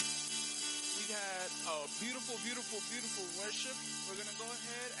had a beautiful, beautiful, beautiful worship. We're going to go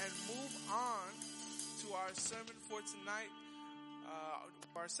ahead and move on to our sermon for tonight.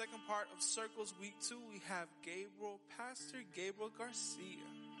 Our second part of Circles Week 2, we have Pastor Gabriel Garcia.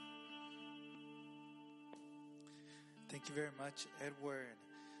 Thank you very much, Edward.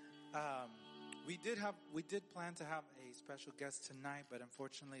 We did plan to have a special guest tonight, but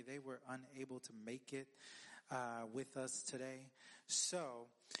unfortunately they were unable to make it with us today. So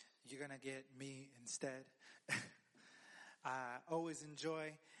you're going to get me instead. I always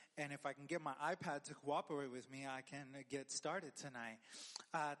enjoy, and if I can get my iPad to cooperate with me, I can get started tonight.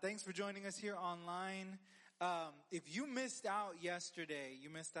 Thanks for joining us here online. If you missed out yesterday, you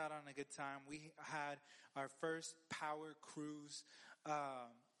missed out on a good time. We had our first Power Cruise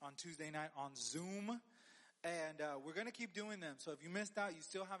on Tuesday night on Zoom. And we're going to keep doing them. So if you missed out, you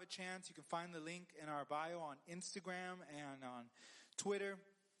still have a chance. You can find the link in our bio on Instagram and on Twitter.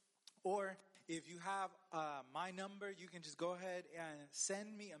 Or if you have my number, you can just go ahead and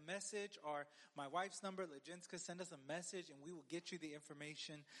send me a message, or my wife's number, Legensky, send us a message and we will get you the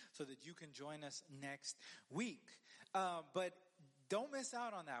information so that you can join us next week. But don't miss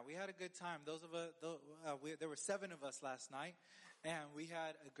out on that. We had a good time. There were 7 of us last night. And we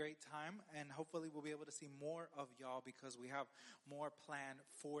had a great time, and hopefully we'll be able to see more of y'all because we have more planned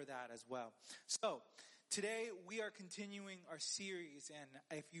for that as well. So today we are continuing our series,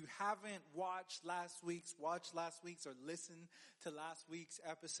 and if you haven't watched last week's or listened to last week's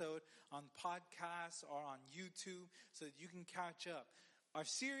episode on podcasts or on YouTube so that you can catch up. Our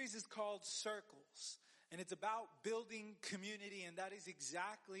series is called Circles. And it's about building community, and that is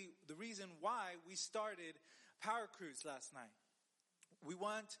exactly the reason why we started Power Cruise last night. We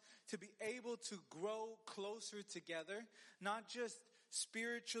want to be able to grow closer together, not just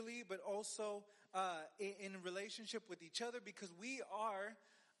spiritually, but also in relationship with each other, because we are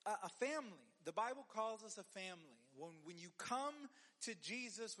a family. The Bible calls us a family. When you come to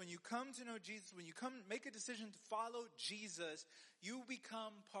Jesus, when you come to know Jesus, when you make a decision to follow Jesus, you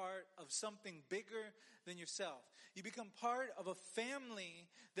become part of something bigger than yourself. You become part of a family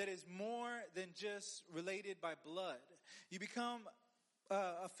that is more than just related by blood. You become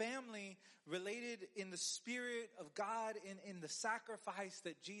a family related in the Spirit of God, in the sacrifice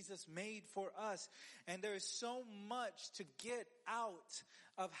that Jesus made for us. And there is so much to get out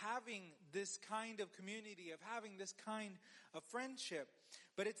of having this kind of community, of having this kind of friendship.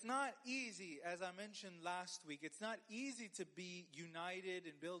 But it's not easy, as I mentioned last week. It's not easy to be united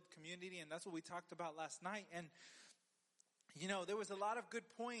and build community, and that's what we talked about last night. And there was a lot of good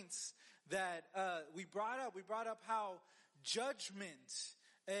points that we brought up. We brought up how judgment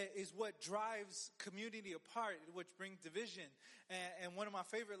is what drives community apart, which brings division. And one of my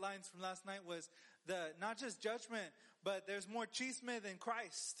favorite lines from last night was not just judgment, but there's more chisme than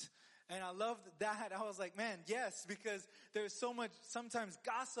Christ. And I loved that. I was like, man, yes, because there's so much sometimes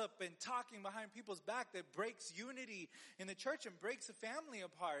gossip and talking behind people's back that breaks unity in the church and breaks a family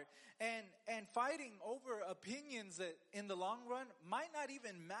apart. And fighting over opinions that in the long run might not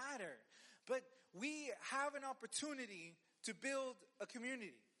even matter. But we have an opportunity to build a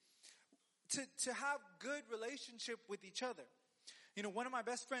community, to have good relationship with each other. One of my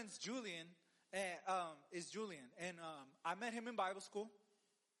best friends, Julian, is Julian. And I met him in Bible school.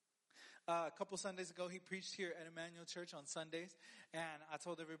 A couple Sundays ago, he preached here at Emmanuel Church on Sundays. And I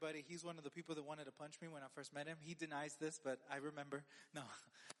told everybody he's one of the people that wanted to punch me when I first met him. He denies this, but I remember. No,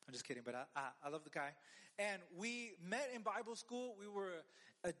 I'm just kidding. But I love the guy. And we met in Bible school. We were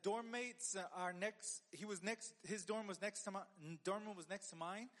dorm mates. His dorm was next to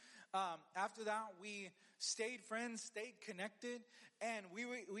mine. After that, we stayed friends, stayed connected, and we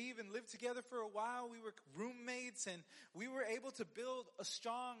even lived together for a while. We were roommates, and we were able to build a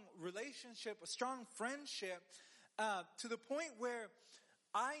strong relationship, a strong friendship, to the point where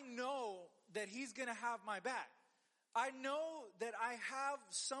I know that he's going to have my back. I know that I have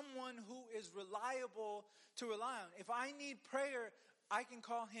someone who is reliable to rely on. If I need prayer, I can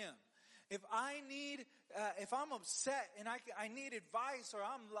call him. If I'm upset and I need advice, or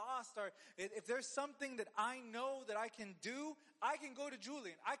I'm lost, or if there's something that I know that I can do, I can go to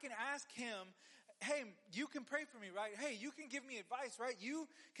Julian. I can ask him, hey, you can pray for me, right? Hey, you can give me advice, right? You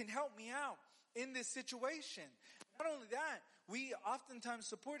can help me out in this situation. Not only that, we oftentimes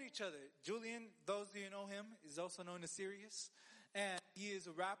support each other. Julian, those of you who know him, is also known as Sirius. And he is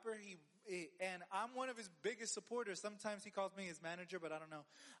a rapper. And I'm one of his biggest supporters. Sometimes he calls me his manager, but I don't know.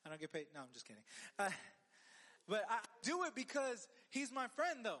 I don't get paid. No, I'm just kidding. But I do it because he's my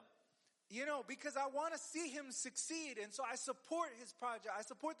friend, though. because I want to see him succeed. And so I support his project. I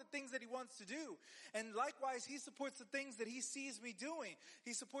support the things that he wants to do. And likewise, he supports the things that he sees me doing.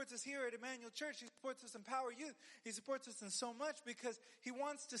 He supports us here at Emmanuel Church. He supports us in Power Youth. He supports us in so much because he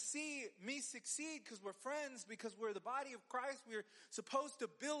wants to see me succeed because we're friends, because we're the body of Christ. We're supposed to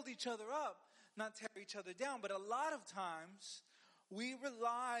build each other up, not tear each other down. But a lot of times, we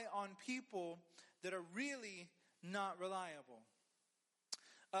rely on people that are really not reliable.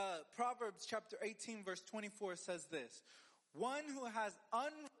 Proverbs chapter 18 verse 24 says this: one who has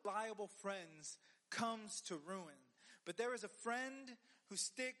unreliable friends comes to ruin, but there is a friend who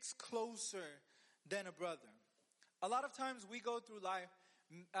sticks closer than a brother. A lot of times we go through life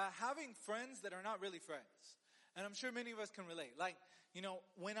having friends that are not really friends. And I'm sure many of us can relate. Like,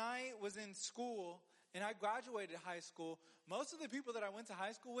 when I was in school and I graduated high school, most of the people that I went to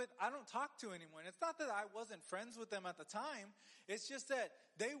high school with, I don't talk to anymore. And it's not that I wasn't friends with them at the time. It's just that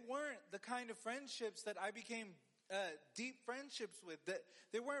they weren't the kind of friendships that I became deep friendships with. That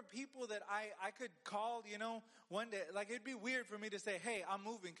they weren't people that I could call, one day. Like, it'd be weird for me to say, hey, I'm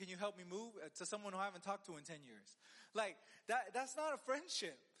moving. Can you help me move? To someone who I haven't talked to in 10 years. Like, that's not a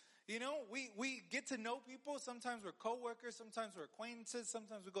friendship. We get to know people. Sometimes we're coworkers. Sometimes we're acquaintances.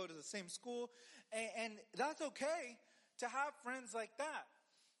 Sometimes we go to the same school. And that's okay to have friends like that.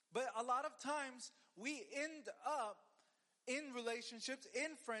 But a lot of times we end up in relationships,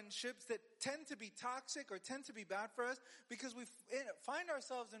 in friendships that tend to be toxic or tend to be bad for us because we find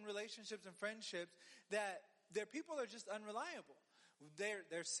ourselves in relationships and friendships that their people are just unreliable.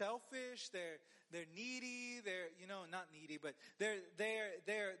 They're selfish, they're needy, they're not needy, but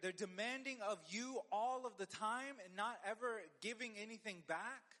they're demanding of you all of the time and not ever giving anything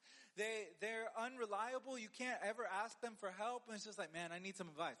back. They're unreliable. You can't ever ask them for help, and it's just like, man, I need some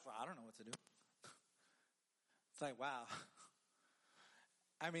advice. Well, I don't know what to do. It's like, wow.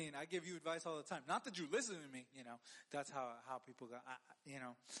 I mean, I give you advice all the time. Not that you listen to me, That's how people go.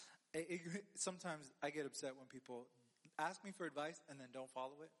 Sometimes I get upset when people ask me for advice and then don't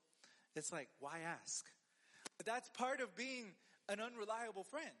follow it. It's like, why ask? But that's part of being an unreliable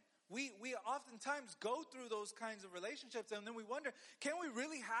friend. We oftentimes go through those kinds of relationships and then we wonder, can we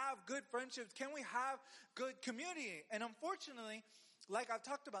really have good friendships? Can we have good community? And unfortunately, like I've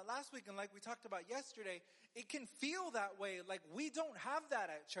talked about last week and like we talked about yesterday, it can feel that way. Like we don't have that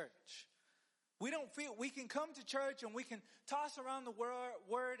at church. We can come to church and we can toss around the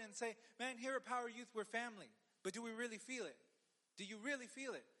word and say, man, here at Power Youth, we're family. But do we really feel it? Do you really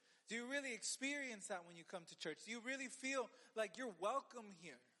feel it? Do you really experience that when you come to church? Do you really feel like you're welcome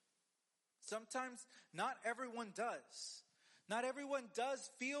here? Sometimes not everyone does. Not everyone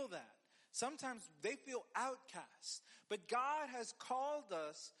does feel that. Sometimes they feel outcast. But God has called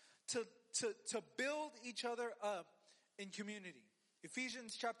us to build each other up in community.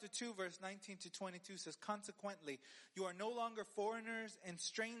 Ephesians chapter 2 verse 19 to 22 says, consequently, you are no longer foreigners and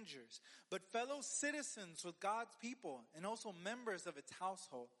strangers, but fellow citizens with God's people and also members of its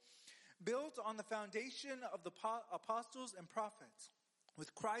household, built on the foundation of the apostles and prophets,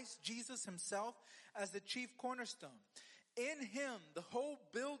 with Christ Jesus himself as the chief cornerstone. In him, the whole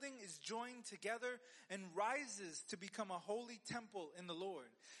building is joined together and rises to become a holy temple in the Lord.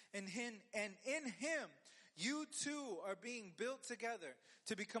 And in him, you too are being built together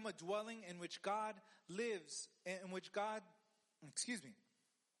to become a dwelling in which God lives, in which God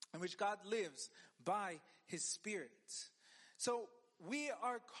lives by his Spirit. So we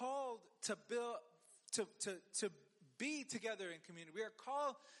are called to build, to be together in community. We are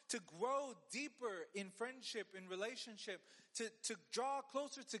called to grow deeper in friendship, in relationship, to draw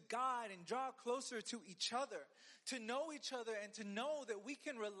closer to God and draw closer to each other, to know each other and to know that we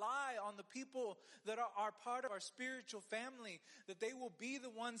can rely on the people that are part of our spiritual family, that they will be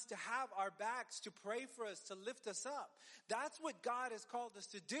the ones to have our backs, to pray for us, to lift us up. That's what God has called us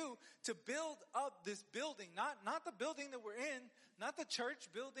to do, to build up this building, not the building that we're in, not the church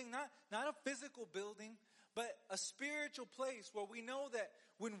building, not a physical building, but a spiritual place where we know that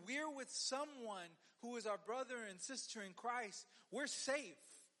when we're with someone who is our brother and sister in Christ, we're safe.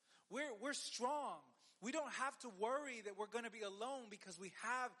 We're strong. We don't have to worry that we're going to be alone because we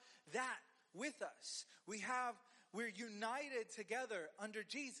have that with us. We're united together under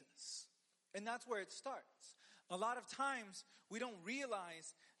Jesus. And that's where it starts. A lot of times we don't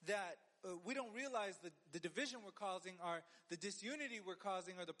realize that the division we're causing, or the disunity we're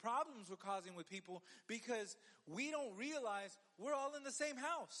causing, or the problems we're causing with people, because we don't realize we're all in the same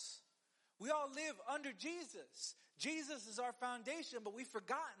house. We all live under Jesus. Jesus is our foundation, but we've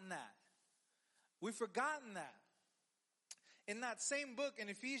forgotten that. We've forgotten that. In that same book in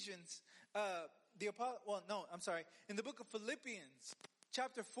Ephesians, in the book of Philippians,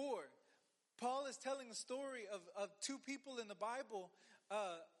 chapter 4, Paul is telling the story of two people in the Bible,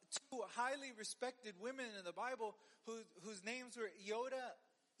 two highly respected women in the Bible whose names were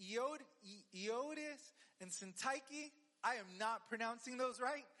Euodias and Syntyche. I am not pronouncing those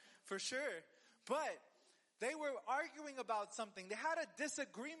right, for sure. But they were arguing about something. They had a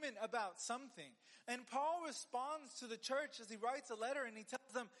disagreement about something. And Paul responds to the church as he writes a letter, and he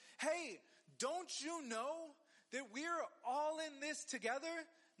tells them, hey, don't you know that we're all in this together?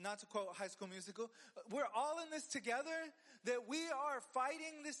 Not to quote High School Musical. We're all in this together, that we are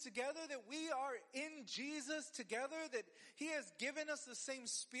fighting this together, that we are in Jesus together, that He has given us the same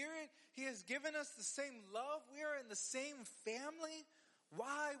Spirit. He has given us the same love. We are in the same family.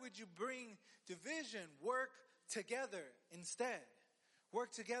 Why would you bring division? Work together instead.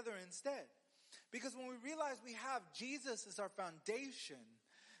 Work together instead. Because when we realize we have Jesus as our foundation,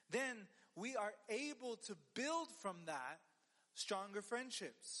 then we are able to build from that stronger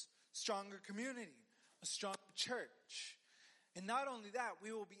friendships, stronger community, a stronger church. And not only that,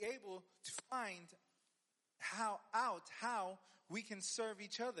 we will be able to find how we can serve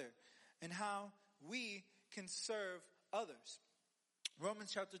each other and how we can serve others.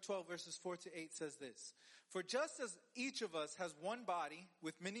 Romans chapter 12 verses 4-8 says this: for just as each of us has one body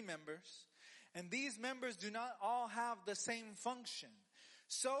with many members, and these members do not all have the same function,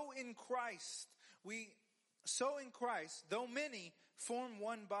 so in Christ, though many, form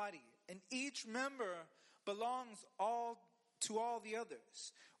one body, and each member belongs to all the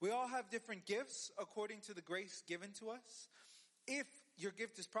others. We all have different gifts according to the grace given to us. If your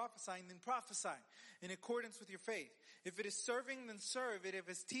gift is prophesying, then prophesy in accordance with your faith. If it is serving, then serve. If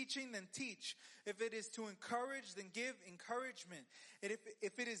it's teaching, then teach. If it is to encourage, then give encouragement. And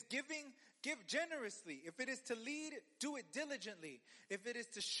if it is giving, give generously. If it is to lead, do it diligently. If it is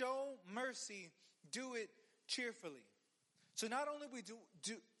to show mercy, do it cheerfully. So not only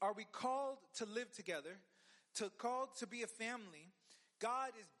are we called to live together, called to be a family, God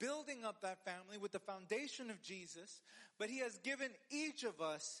is building up that family with the foundation of Jesus, but He has given each of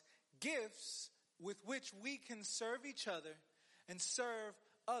us gifts with which we can serve each other and serve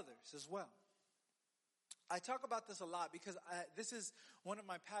others as well. I talk about this a lot because this is one of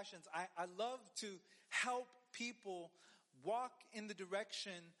my passions. I love to help people walk in the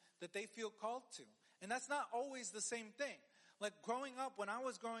direction that they feel called to. And that's not always the same thing. Like growing up, when I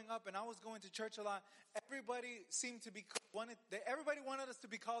was growing up and I was going to church a lot, everybody wanted us to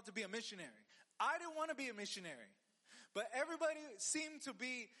be called to be a missionary. I didn't want to be a missionary. But everybody seemed to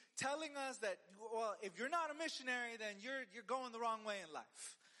be telling us that, well, if you're not a missionary, then you're going the wrong way in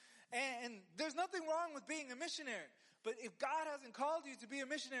life. And there's nothing wrong with being a missionary. But if God hasn't called you to be a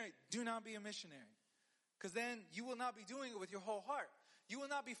missionary, do not be a missionary. Because then you will not be doing it with your whole heart. You will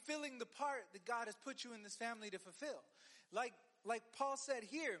not be filling the part that God has put you in this family to fulfill. Like Paul said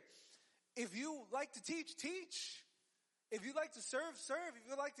here, if you like to teach, teach. If you like to serve, serve. If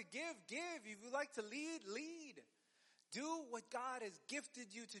you like to give, give. If you like to lead, lead. Do what God has gifted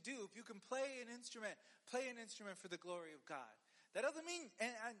you to do. If you can play an instrument for the glory of God. That doesn't mean,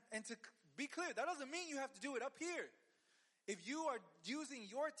 and to be clear, that doesn't mean you have to do it up here. If you are using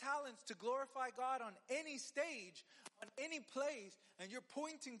your talents to glorify God on any stage, on any place, and you're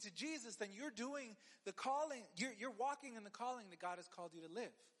pointing to Jesus, then you're doing the calling, you're walking in the calling that God has called you to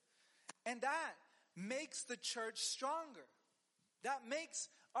live. And that makes the church stronger. That makes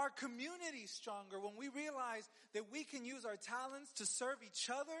our community stronger when we realize that we can use our talents to serve each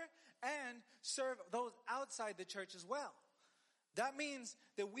other and serve those outside the church as well. That means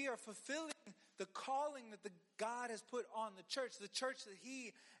that we are fulfilling the calling that God has put on the church that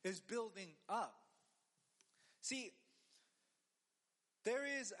He is building up. See, there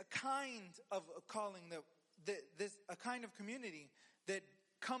is a kind of a calling a kind of community that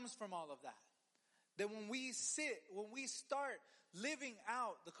comes from all of that. That when we start living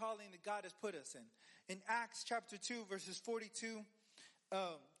out the calling that God has put us in Acts chapter 2 verses 42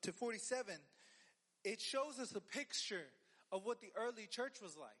 to 47, it shows us a picture of what the early church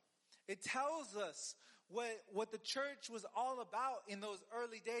was like. It tells us what the church was all about in those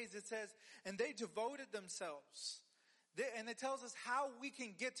early days. It says, and they devoted themselves. And it tells us how we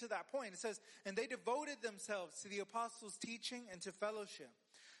can get to that point. It says, and they devoted themselves to the apostles' teaching and to fellowship,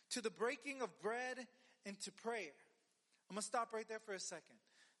 to the breaking of bread and to prayer. I'm going to stop right there for a second.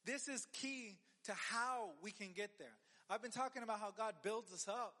 This is key to how we can get there. I've been talking about how God builds us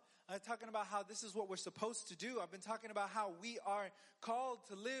up. I'm talking about how this is what we're supposed to do. I've been talking about how we are called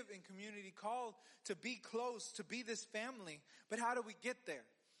to live in community, called to be close, to be this family. But how do we get there?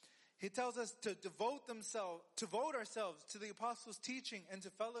 He tells us to devote ourselves to the apostles' teaching and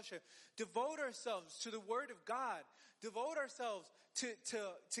to fellowship. Devote ourselves to the word of God. Devote ourselves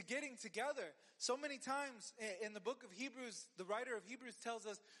to getting together. So many times in the book of Hebrews, the writer of Hebrews tells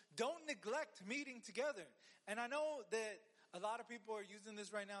us, don't neglect meeting together. And I know that a lot of people are using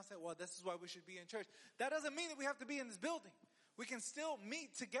this right now and say, well, this is why we should be in church. That doesn't mean that we have to be in this building. We can still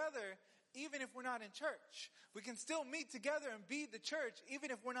meet together even if we're not in church. We can still meet together and be the church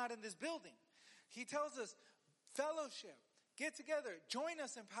even if we're not in this building. He tells us, fellowship, get together, join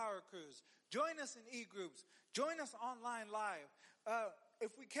us in power crews, join us in e-groups, join us online live.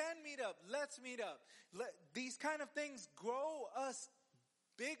 If we can meet up, let's meet up. These kind of things grow us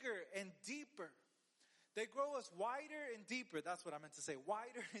bigger and deeper. They grow us wider and deeper. That's what I meant to say,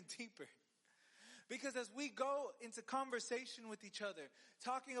 wider and deeper. Because as we go into conversation with each other,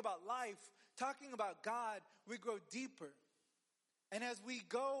 talking about life, talking about God, we grow deeper. And as we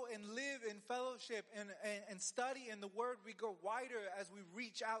go and live in fellowship and study in the Word, we go wider as we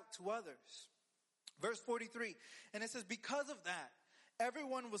reach out to others. Verse 43, and it says, because of that,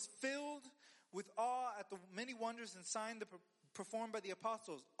 everyone was filled with awe at the many wonders and signs performed by the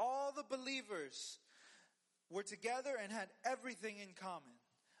apostles. All the believers were together and had everything in common.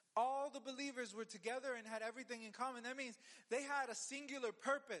 All the believers were together and had everything in common. That means they had a singular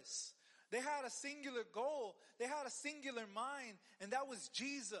purpose. They had a singular goal. They had a singular mind, and that was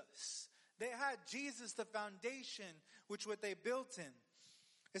Jesus. They had Jesus, the foundation, which what they built in.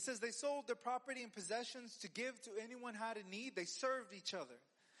 It says they sold their property and possessions to give to anyone who had a need. They served each other.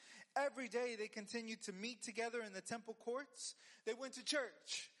 Every day they continued to meet together in the temple courts. They went to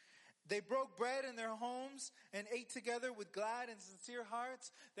church. They broke bread in their homes and ate together with glad and sincere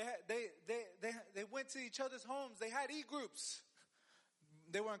hearts. They went to each other's homes. They had e-groups.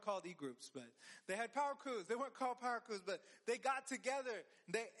 They weren't called e-groups, but they had power crews. They weren't called power crews, but they got together.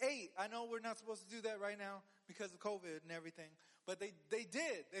 They ate. I know we're not supposed to do that right now because of COVID and everything, but they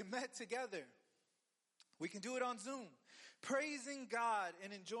did. They met together. We can do it on Zoom. Praising God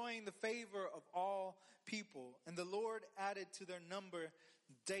and enjoying the favor of all people. And the Lord added to their number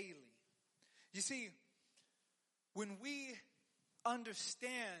daily. You see, when we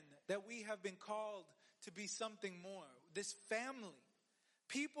understand that we have been called to be something more, this family,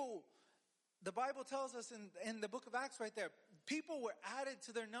 people, the Bible tells us in the book of Acts right there, people were added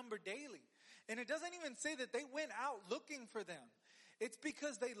to their number daily. And it doesn't even say that they went out looking for them. It's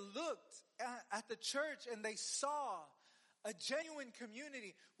because they looked at the church and they saw a genuine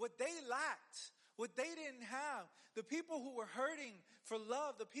community, what they lacked, what they didn't have. The people who were hurting for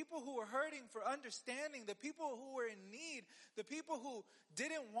love, the people who were hurting for understanding, the people who were in need, the people who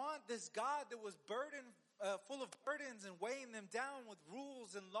didn't want this God that was full of burdens and weighing them down with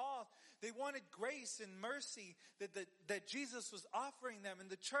rules and laws. They wanted grace and mercy that Jesus was offering them, and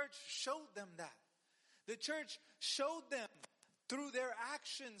the church showed them that. The church showed them through their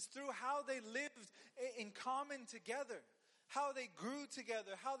actions, through how they lived in common together, how they grew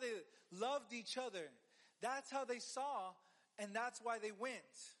together, how they loved each other. That's how they saw, and that's why they went.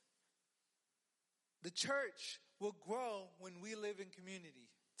 The church will grow when we live in community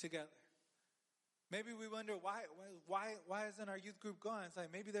together. Maybe we wonder why isn't our youth group going? It's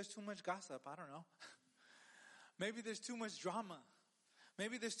like maybe there's too much gossip. I don't know. Maybe there's too much drama.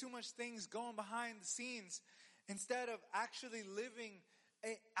 Maybe there's too much things going behind the scenes instead of actually living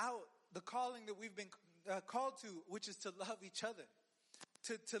out the calling that we've been called to, which is to love each other,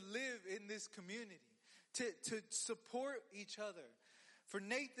 to live in this community, to support each other. For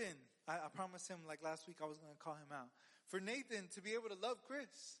Nathan, I promised him like last week I was going to call him out. For Nathan to be able to love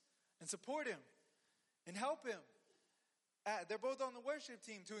Chris and support him and help him. They're both on the worship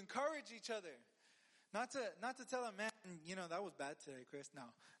team, to encourage each other. Not to tell him, man, that was bad today, Chris. No.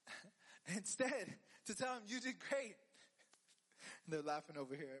 Instead, to tell him, you did great. And they're laughing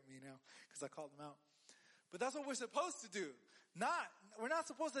over here at me now because I called them out. But that's what we're supposed to do. We're not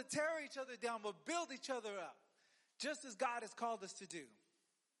supposed to tear each other down, but build each other up, just as God has called us to do.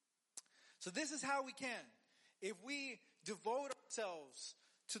 So this is how we can. If we devote ourselves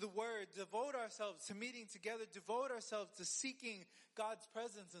to the Word, devote ourselves to meeting together, devote ourselves to seeking God's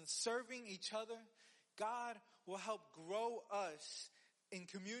presence and serving each other, God will help grow us in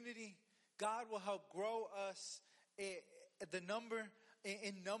community. God will help grow us in number,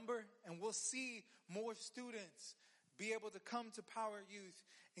 and we'll see more students be able to come to Power Youth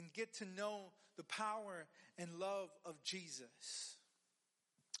and get to know the power and love of Jesus.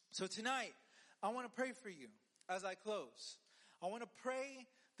 So tonight, I want to pray for you as I close. I want to pray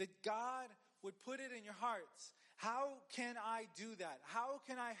that God would put it in your hearts. How can I do that? How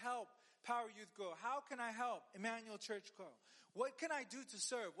can I help Power Youth grow? How can I help Emmanuel Church grow? What can I do to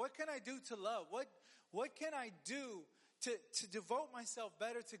serve? What can I do to love? What can I do to devote myself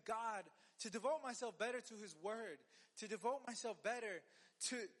better to God, to devote myself better to His Word, to devote myself better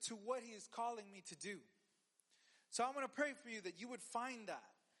to what He is calling me to do? So I'm going to pray for you that you would find that.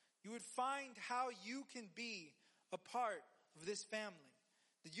 You would find how you can be a part of this family.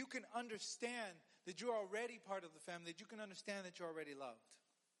 That you can understand that you're already part of the family. That you can understand that you're already loved.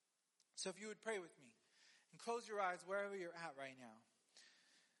 So if you would pray with me and close your eyes wherever you're at right now.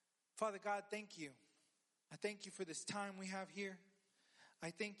 Father God, thank you. I thank you for this time we have here.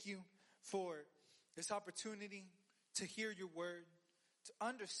 I thank you for this opportunity to hear your word, to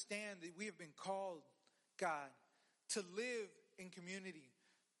understand that we have been called, God, to live in community,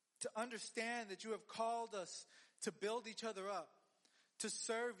 to understand that you have called us to build each other up, to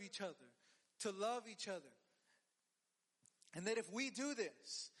serve each other, to love each other. And that if we do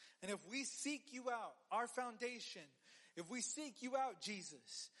this, and if we seek you out, our foundation, if we seek you out,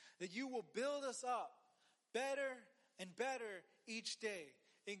 Jesus, that you will build us up better and better each day.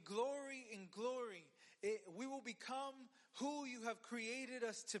 In glory, we will become who you have created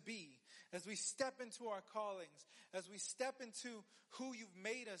us to be as we step into our callings, as we step into who you've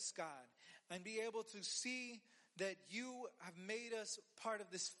made us, God, and be able to see that you have made us part of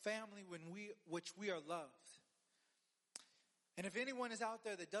this family which we are loved. And if anyone is out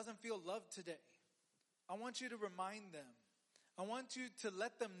there that doesn't feel loved today, I want you to remind them. I want you to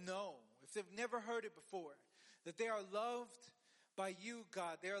let them know, if they've never heard it before, that they are loved by you,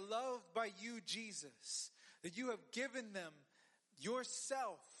 God. They are loved by you, Jesus. That you have given them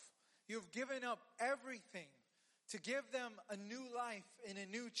yourself. You have given up everything to give them a new life and a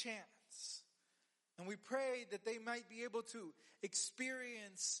new chance. And we pray that they might be able to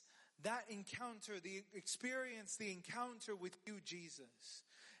experience that encounter, the encounter with you, Jesus.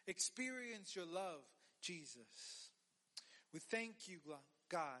 Experience your love, Jesus. We thank you,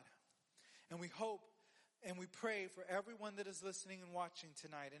 God. And we hope and we pray for everyone that is listening and watching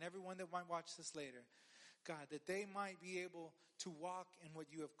tonight, and everyone that might watch this later, God, that they might be able to walk in what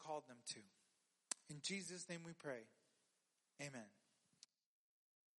you have called them to. In Jesus' name we pray. Amen.